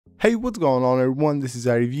Hey, what's going on everyone, this is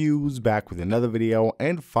iReviews back with another video,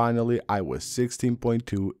 and finally iOS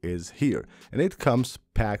 16.2 is here, and it comes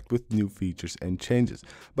packed with new features and changes.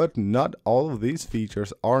 But not all of these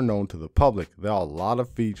features are known to the public. There are a lot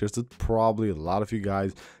of features that probably a lot of you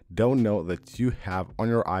guys don't know that you have on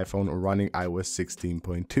your iPhone running iOS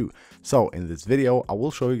 16.2. So in this video, I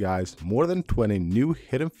will show you guys more than 20 new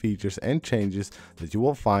hidden features and changes that you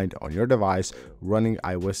will find on your device running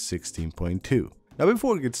iOS 16.2. Now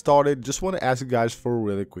before we get started, just want to ask you guys for a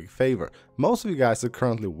really quick favor. Most of you guys that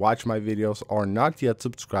currently watch my videos are not yet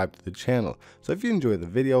subscribed to the channel. So if you enjoy the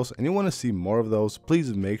videos and you want to see more of those,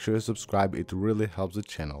 please make sure to subscribe. It really helps the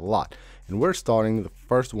channel a lot. And we're starting the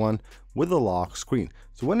first one with the lock screen.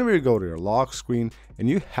 So whenever you go to your lock screen and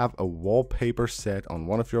you have a wallpaper set on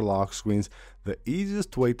one of your lock screens, the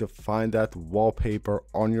easiest way to find that wallpaper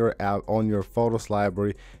on your app, on your photos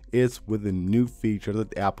library, is with the new feature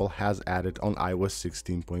that Apple has added on iOS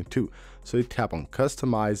 16.2. So you tap on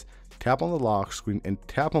customize, tap on the lock screen, and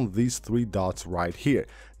tap on these three dots right here.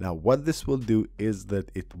 Now what this will do is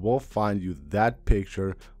that it will find you that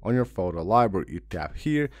picture on your photo library. You tap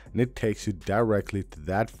here and it takes you directly to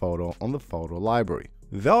that photo on the photo library.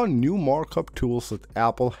 There are new markup tools that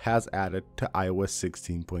Apple has added to iOS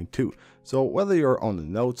 16.2. So whether you're on the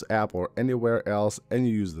Notes app or anywhere else and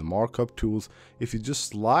you use the markup tools, if you just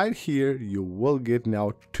slide here, you will get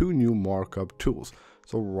now two new markup tools.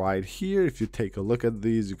 So right here, if you take a look at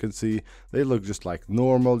these, you can see they look just like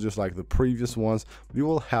normal, just like the previous ones. But you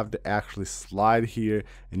will have to actually slide here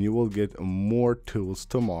and you will get more tools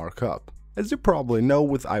to mark up. As you probably know,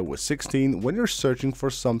 with iOS 16, when you're searching for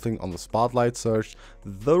something on the Spotlight search,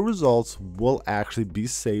 the results will actually be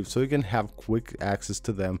saved so you can have quick access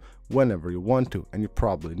to them whenever you want to. And you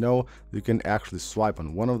probably know you can actually swipe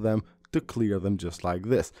on one of them to clear them just like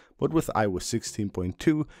this. But with iOS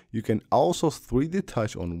 16.2, you can also 3D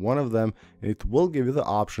touch on one of them and it will give you the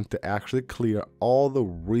option to actually clear all the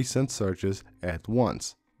recent searches at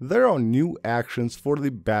once. There are new actions for the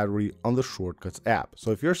battery on the Shortcuts app. So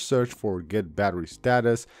if you search for get battery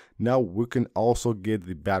status, now we can also get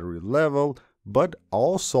the battery level, but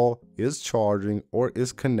also is charging or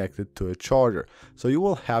is connected to a charger. So you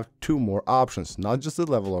will have two more options, not just the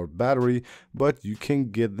level or battery, but you can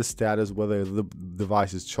get the status whether the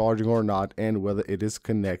device is charging or not and whether it is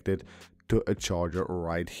connected to a charger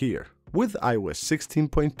right here. With iOS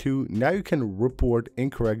 16.2, now you can report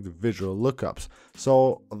incorrect visual lookups.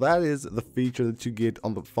 So that is the feature that you get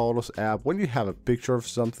on the Photos app when you have a picture of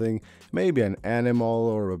something, maybe an animal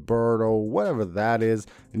or a bird or whatever that is,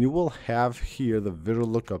 and you will have here the visual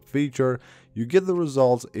lookup feature. You get the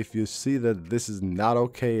results if you see that this is not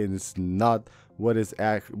okay and it's not what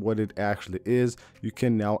it actually is. You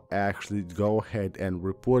can now actually go ahead and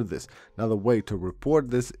report this. Now the way to report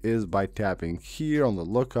this is by tapping here on the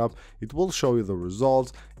lookup. It will show you the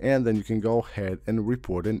results and then you can go ahead and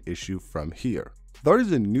report an issue from here. There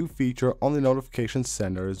is a new feature on the notification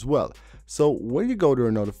center as well. So when you go to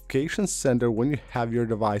your notification center, when you have your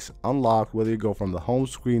device unlocked, whether you go from the home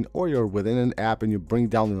screen or you're within an app and you bring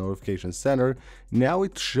down the notification center, now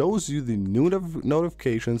it shows you the new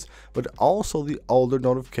notifications, but also the older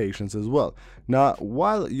notifications as well. Now,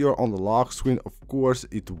 while you're on the lock screen, of course,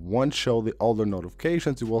 it won't show the older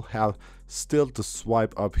notifications. You will have still to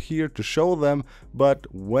swipe up here to show them, but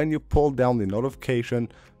when you pull down the notification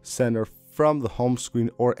center from the home screen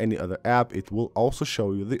or any other app, it will also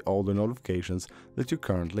show you the older notifications that you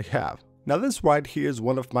currently have. Now this right here is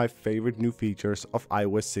one of my favorite new features of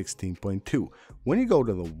iOS 16.2. When you go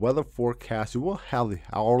to the weather forecast, you will have the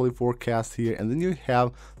hourly forecast here and then you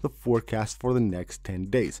have the forecast for the next 10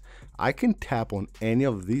 days. I can tap on any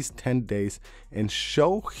of these 10 days and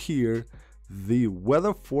show here the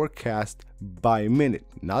weather forecast by minute,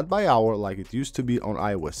 not by hour like it used to be on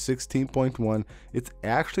iOS 16.1. It's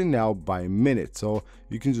actually now by minute. So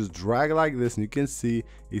you can just drag like this and you can see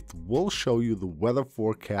it will show you the weather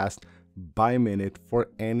forecast by minute for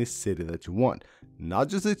any city that you want. Not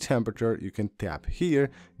just the temperature, you can tap here.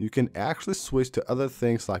 You can actually switch to other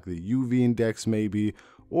things like the UV index maybe,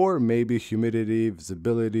 or maybe humidity,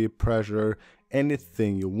 visibility, pressure,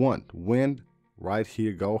 anything you want. Wind, right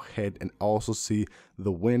here, go ahead and also see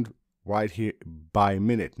the wind right here by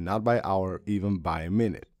minute, not by hour, even by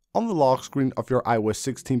minute. On the lock screen of your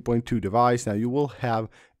iOS 16.2 device, now you will have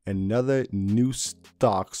another new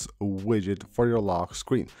stocks widget for your lock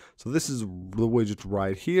screen. So this is the widget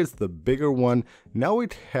right here. It's the bigger one. Now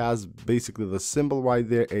it has basically the symbol right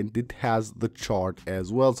there and it has the chart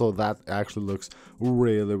as well. So that actually looks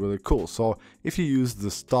really cool. So if you use the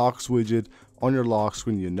stocks widget on your lock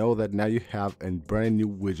screen, you know that now you have a brand new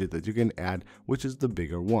widget that you can add, which is the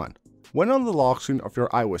bigger one. When on the lock screen of your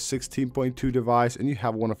iOS 16.2 device and you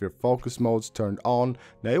have one of your focus modes turned on,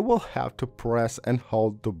 now you will have to press and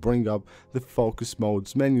hold to bring up the focus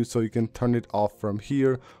modes menu so you can turn it off from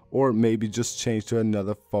here, or maybe just change to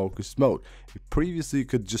another focus mode. Previously you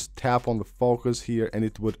could just tap on the focus here and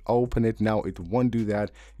it would open it. Now it won't do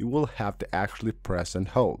that. You will have to actually press and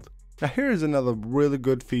hold. Now here is another really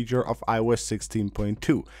good feature of iOS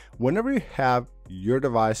 16.2. Whenever you have your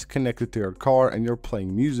device connected to your car and you're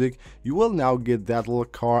playing music, you will now get that little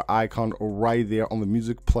car icon right there on the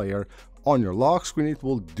music player on your lock screen. It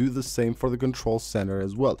will do the same for the control center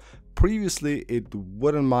as well. Previously, it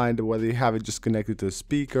wouldn't mind whether you have it just connected to a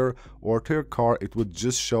speaker or to your car. It would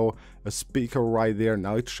just show a speaker right there.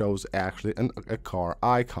 Now it shows actually a car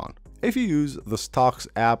icon. If you use the Stocks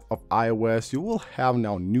app of iOS, you will have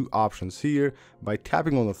now new options here. By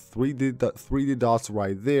tapping on the 3D dots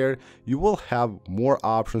right there, you will have more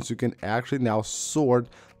options. You can actually now sort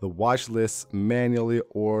the watch lists manually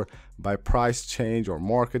or by price change or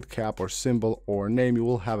market cap or symbol or name. You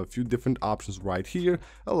will have a few different options right here,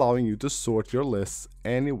 allowing you to sort your lists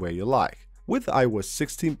any way you like. With iOS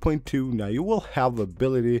 16.2, now you will have the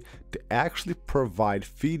ability to actually provide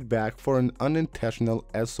feedback for an unintentional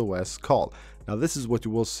SOS call. Now this is what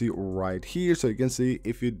you will see right here. So you can see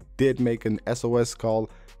if you did make an SOS call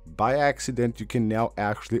by accident, you can now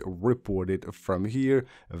actually report it from here.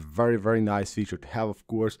 A very nice feature to have. Of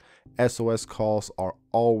course, SOS calls are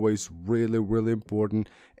always really important,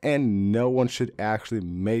 and no one should actually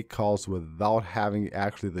make calls without having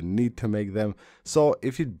actually the need to make them. So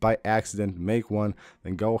if you by accident make one,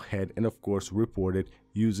 then go ahead and of course report it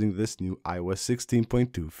using this new iOS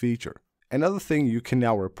 16.2 feature. Another thing you can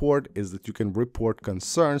now report is that you can report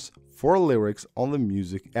concerns for lyrics on the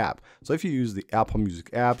Music app. So if you use the Apple Music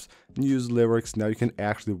apps and use lyrics, now you can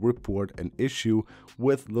actually report an issue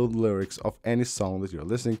with the lyrics of any song that you're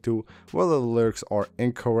listening to. Whether the lyrics are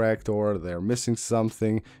incorrect or they're missing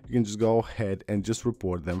something, you can just go ahead and just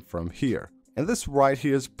report them from here. And this right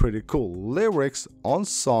here is pretty cool. Lyrics on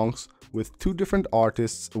songs with two different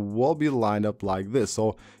artists will be lined up like this.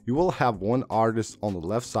 So you will have one artist on the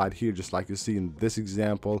left side here, just like you see in this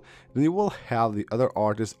example. Then you will have the other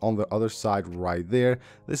artist on the other side right there.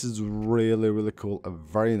 This is really cool. A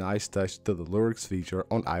very nice touch to the lyrics feature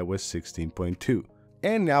on iOS 16.2.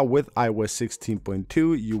 And now with iOS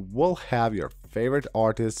 16.2, you will have your favorite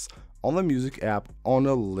artists on the Music app on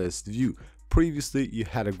a list view. Previously you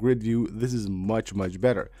had a grid view. This is much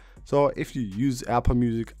better. So if you use Apple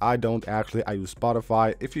Music, I use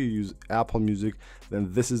Spotify. If you use Apple Music,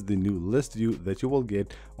 then this is the new list view that you will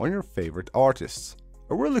get on your favorite artists.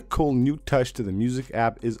 A really cool new touch to the Music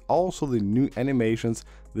app is also the new animations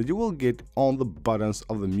that you will get on the buttons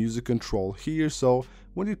of the music control here. So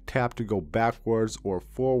when you tap to go backwards or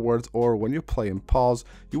forwards, or when you play and pause,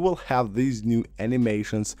 you will have these new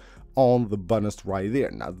animations on the buttons right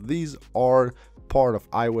there. Now these are part of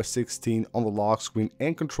iOS 16 on the lock screen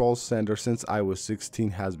and control center since iOS 16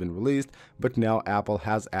 has been released, but now Apple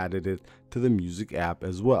has added it to the Music app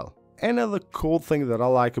as well. Another cool thing that I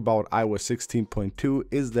like about iOS 16.2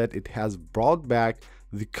 is that it has brought back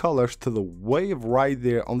the colors to the wave right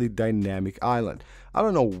there on the dynamic island. I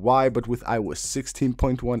don't know why, but with iOS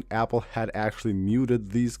 16.1, Apple had actually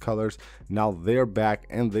muted these colors. Now they're back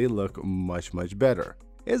and they look much better.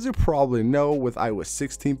 As you probably know, with iOS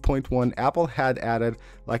 16.1, Apple had added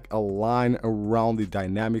like a line around the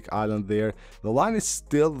dynamic island there. The line is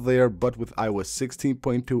still there, but with iOS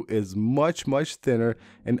 16.2 is much thinner,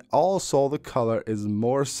 and also the color is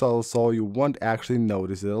more subtle, so you won't actually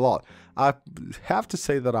notice it a lot. I have to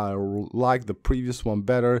say that I like the previous one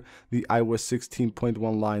better. The iOS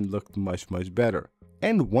 16.1 line looked much better.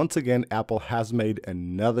 And once again, Apple has made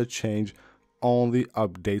another change on the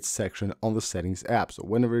update section on the settings app. So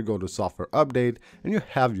whenever you go to software update and you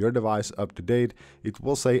have your device up to date, it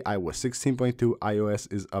will say iOS 16.2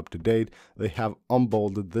 iOS is up to date. They have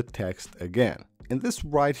unbolded the text again. And this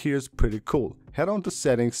right here is pretty cool. Head on to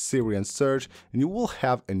settings, Siri and search, and you will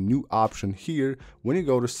have a new option here. When you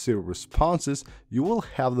go to Siri responses, you will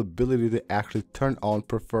have the ability to actually turn on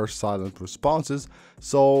prefer silent responses.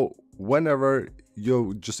 So whenever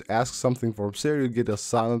you just ask something from Siri, you get a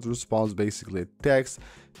silent response, basically a text,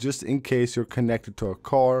 just in case you're connected to a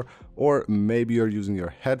car or maybe you're using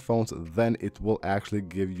your headphones, then it will actually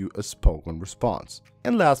give you a spoken response.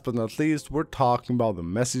 And last but not least, we're talking about the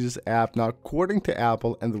Messages app. Now, according to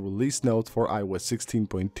Apple and the release notes for iOS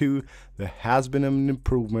 16.2, there has been an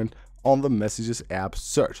improvement on the Messages app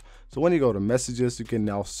search. So when you go to Messages, you can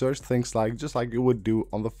now search things like just like you would do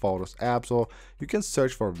on the Photos app. So you can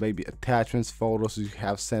search for maybe attachments, photos you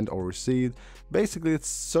have sent or received. Basically, it's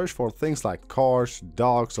search for things like cars,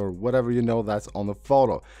 dogs, or whatever you know that's on the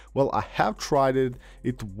photo. Well, I have tried it.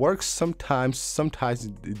 It works sometimes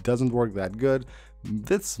it doesn't work that good.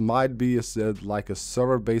 This might be like a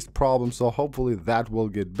server-based problem, so hopefully that will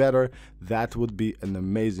get better. That would be an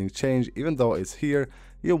amazing change. Even though it's here,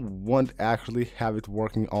 you won't actually have it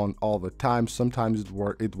working on all the time. Sometimes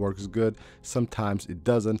it works good, sometimes it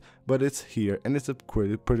doesn't, but it's here and it's a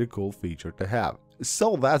pretty cool feature to have.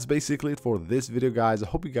 So that's basically it for this video, guys. I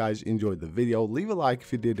hope you guys enjoyed the video. Leave a like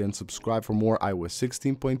if you did and subscribe for more iOS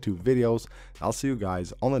 16.2 videos. I'll see you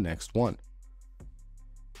guys on the next one.